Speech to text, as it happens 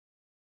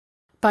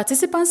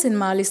Participants in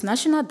Mali's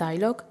national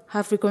dialogue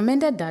have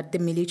recommended that the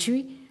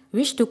military,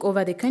 which took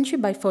over the country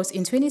by force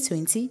in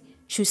 2020,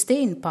 should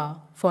stay in power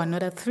for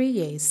another 3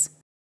 years.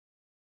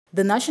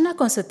 The national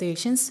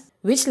consultations,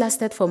 which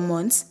lasted for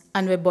months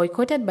and were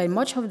boycotted by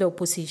much of the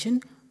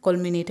opposition,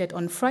 culminated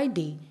on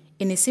Friday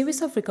in a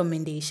series of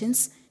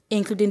recommendations,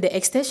 including the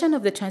extension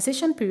of the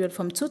transition period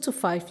from 2 to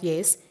 5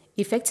 years,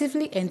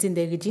 effectively ending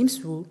the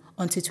regime's rule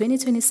until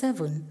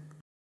 2027.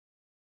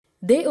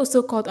 They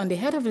also called on the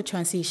head of the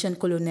transition,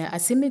 Colonel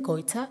Assimi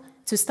Goïta,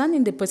 to stand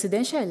in the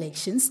presidential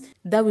elections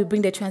that will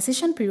bring the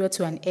transition period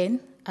to an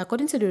end,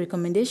 according to the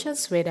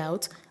recommendations read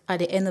out at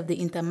the end of the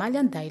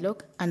inter-Malian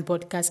dialogue and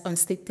broadcast on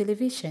state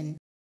television.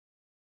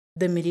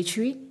 The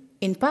military,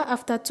 in part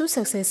after 2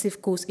 successive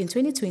coups in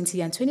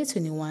 2020 and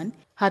 2021,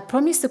 had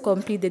promised to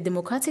complete the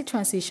democratic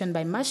transition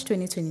by March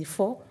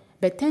 2024,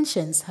 but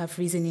tensions have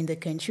risen in the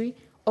country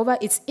over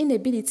its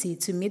inability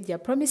to meet their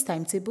promised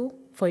timetable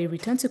for a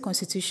return to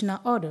constitutional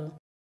order.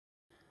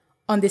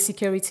 On the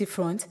security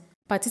front,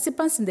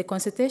 participants in the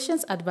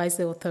consultations advised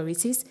the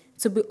authorities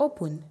to be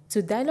open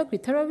to dialogue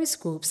with terrorist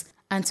groups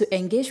and to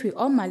engage with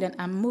all Malian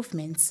armed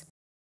movements.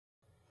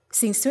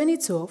 Since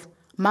 2012,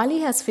 Mali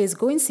has faced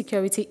growing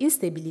security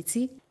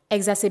instability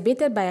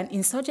exacerbated by an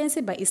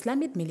insurgency by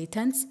Islamic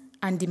militants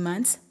and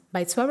demands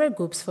by Tuareg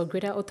groups for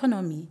greater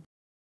autonomy.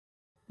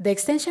 The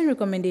extension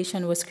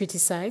recommendation was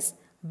criticized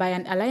by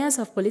an alliance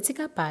of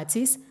political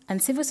parties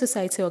and civil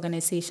society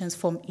organizations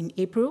formed in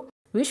April,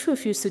 which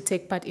refused to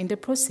take part in the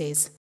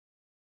process.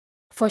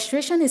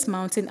 Frustration is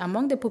mounting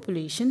among the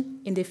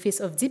population in the face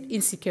of deep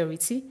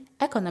insecurity,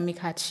 economic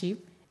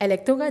hardship,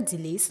 electoral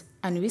delays,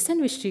 and recent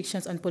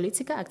restrictions on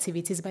political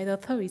activities by the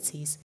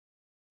authorities.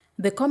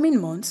 The coming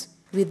months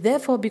will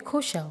therefore be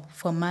crucial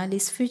for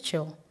Mali's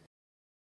future.